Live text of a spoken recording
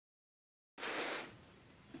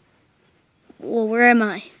Well, where am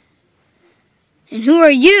I? And who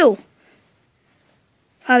are you?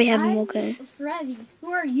 Probably haven't woken. Freddy.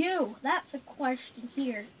 Who are you? That's the question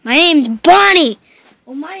here. My name's Bonnie.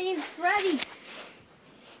 Well, my name's Freddy.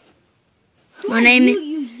 My name is...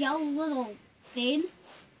 You yellow little thing.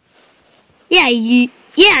 Yeah,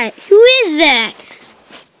 who is that?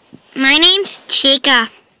 My name's Chica.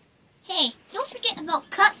 Hey, don't forget about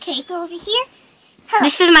Cupcake over here.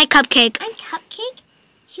 This is my cupcake. I'm Cupcake.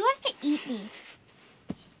 She wants to eat me.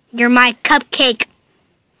 You're my cupcake.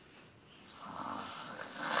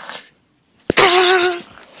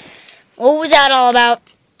 What was that all about?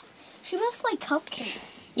 She must like cupcakes.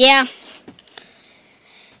 Yeah.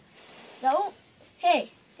 So,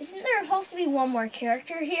 hey, isn't there supposed to be one more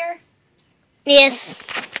character here? Yes.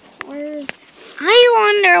 Where's...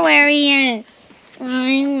 I wonder where he is.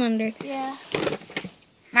 I wonder. Yeah.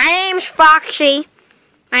 My name's Foxy.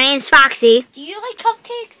 My name's Foxy. Do you like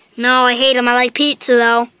cupcakes? No, I hate them. I like pizza,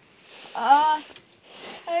 though. I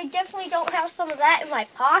definitely don't have some of that in my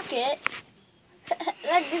pocket.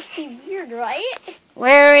 That'd just be weird, right?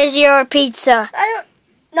 Where is your pizza?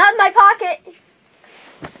 Not in my pocket.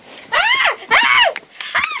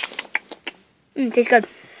 Tastes good.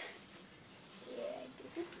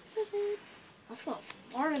 That's not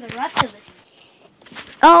smarter than the rest of this.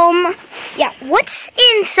 Yeah, what's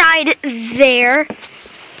inside there?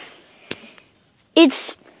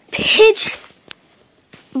 It's pitch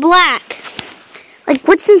black. Like,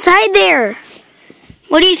 what's inside there?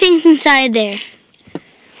 What do you think's inside there?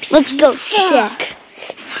 Let's go check.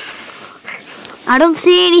 I don't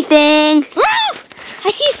see anything.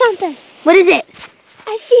 I see something. What is it?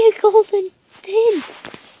 I see a golden thing.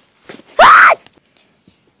 Ah!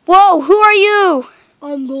 Whoa, who are you?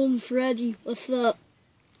 I'm Golden Freddy. What's up?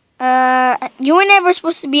 You were never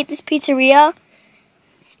supposed to be at this pizzeria.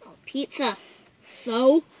 It's not pizza.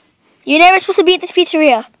 So? You're never supposed to be at this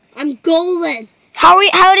pizzeria. I'm golden. How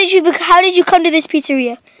did you come to this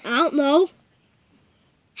pizzeria? I don't know.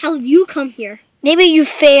 How did you come here? Maybe you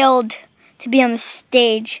failed to be on the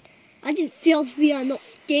stage. I didn't fail to be on no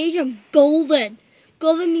stage. I'm golden.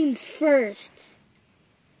 Golden means first.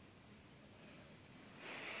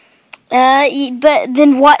 But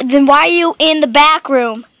then what? Then why are you in the back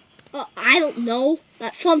room? I don't know.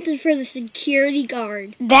 That's something for the security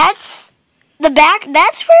guard. That's the back.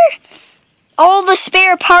 That's where all the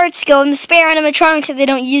spare parts go and the spare animatronics that they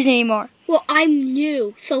don't use anymore. Well, I'm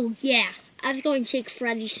new, so yeah. I was going to take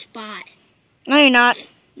Freddy's spot. No, you're not.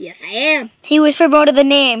 Yes, I am. He was promoted the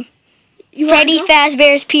name. You Freddy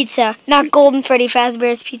Fazbear's Pizza, not Golden Freddy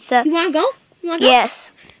Fazbear's Pizza. You want to go? You want to go? Yes.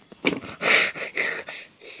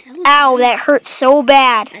 Ow, that hurts so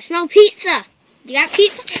bad. I smell pizza. You got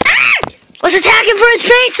pizza? Ah! Let's attack him for his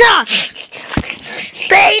pizza!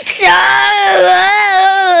 Pizza!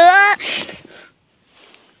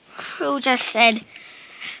 Who just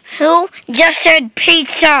said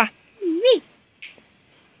pizza? Me.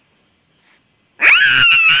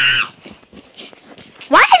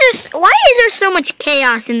 Why is there so much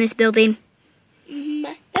chaos in this building?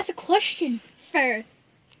 That's a question for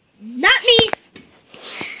not me.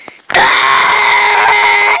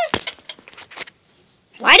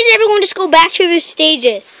 Why did everyone just go back to their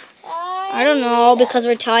stages? I don't know, because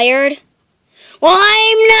we're tired. Well,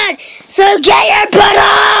 I'm not, so get your butt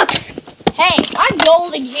up! Hey, I'm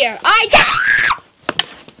golden here.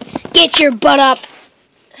 Get your butt up.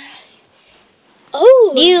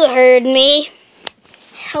 Oh. You heard me.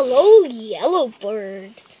 Hello, yellow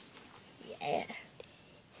bird. Yeah.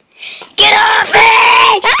 Get off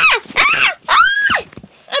me!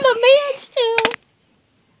 I'm a man still.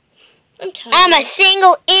 I'm tired. I'm a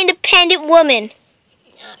single, independent woman.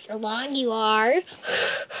 Not for long, you are.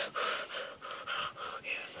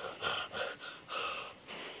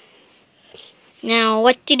 Now,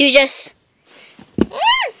 what did you just...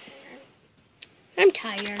 I'm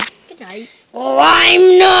tired. Good night. Well,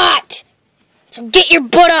 I'm not! So get your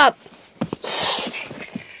butt up!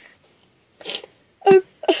 I'm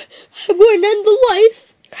going to end the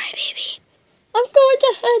life. Cry, baby. I'm going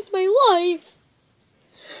to end my life.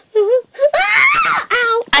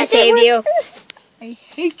 Ow! I saved you. I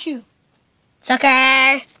hate you.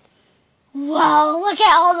 Sucker! Whoa, look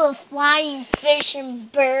at all those flying fish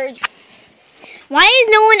and birds. Why has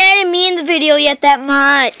no one added me in the video yet that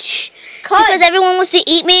much? Because everyone wants to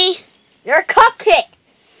eat me? You're a cupcake.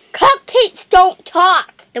 Cupcakes don't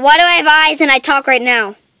talk. Then why do I have eyes and I talk right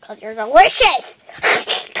now? Because you're delicious.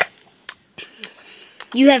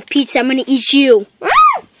 You have pizza, I'm gonna eat you.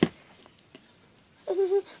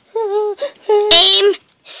 Aim,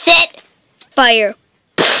 set, fire.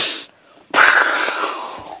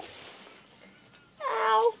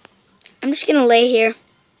 Ow. I'm I'm just gonna lay here.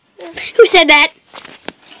 Who said that?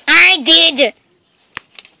 I did.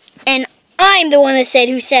 And I'm the one that said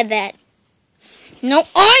who said that. No,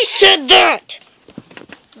 I said that.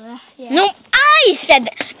 Yeah. No, I said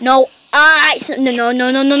that. No, I said no.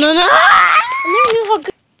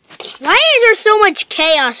 Why is there so much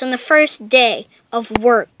chaos on the first day of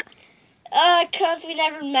work? 'Cause we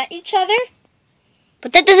never met each other.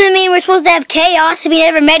 But that doesn't mean we're supposed to have chaos if we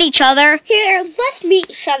never met each other. Here, let's meet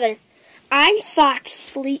each other. I'm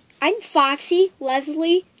Foxy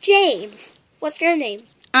Leslie James. What's your name?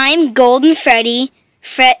 I'm Golden Freddy,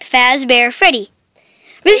 Fazbear Freddy.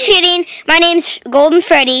 Just kidding. My name's Golden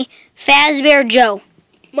Freddy, Fazbear Joe.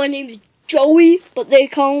 My name's Joey, but they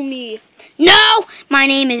call me... No! My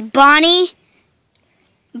name is Bonnie.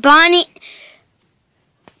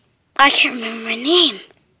 I can't remember my name.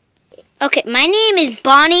 Okay, my name is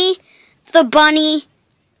Bonnie the Bunny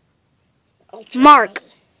Mark.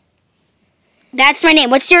 That's my name.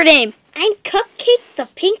 What's your name? I'm Cupcake the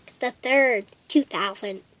Pink the Third,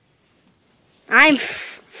 2000. I'm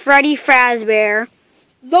Freddy Fazbear.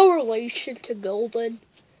 No relation to Golden.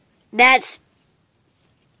 That's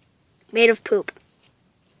made of poop.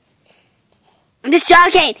 I'm just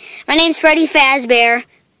joking. My name's Freddy Fazbear.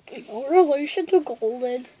 No relation to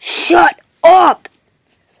Golden. Shut up!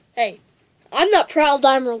 Hey, I'm not proud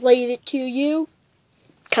I'm related to you.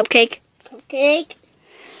 Cupcake. Cupcake.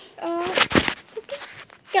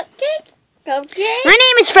 Cupcake. Cupcake. My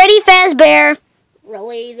name is Freddy Fazbear.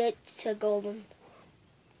 Related to Golden.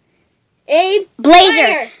 A Blazer.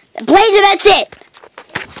 fire. Blazer, that's it.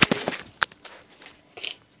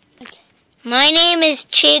 My name is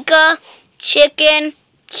Chica Chicken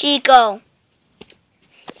Chico.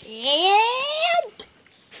 And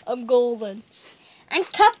I'm Golden. I'm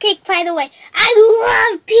Cupcake, by the way. I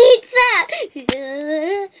love pizza.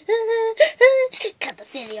 Cut the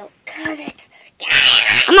video. Cut it.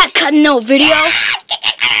 I'm not cutting no video.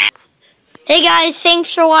 Hey guys,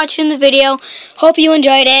 thanks for watching the video. Hope you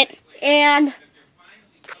enjoyed it. And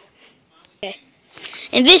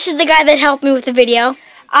this is the guy that helped me with the video.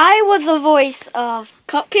 I was the voice of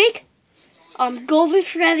Cupcake, Golden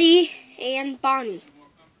Freddy, and Bonnie.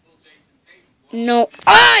 No,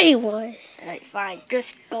 I was. Alright, fine.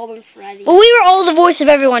 Just Golden Freddy. But we were all the voice of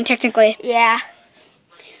everyone, technically. Yeah.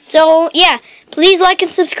 So, yeah, please like and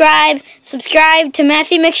subscribe. Subscribe to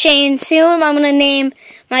Matthew McShane. Soon I'm going to name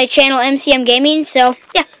my channel MCM Gaming. So,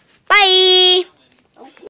 yeah, bye.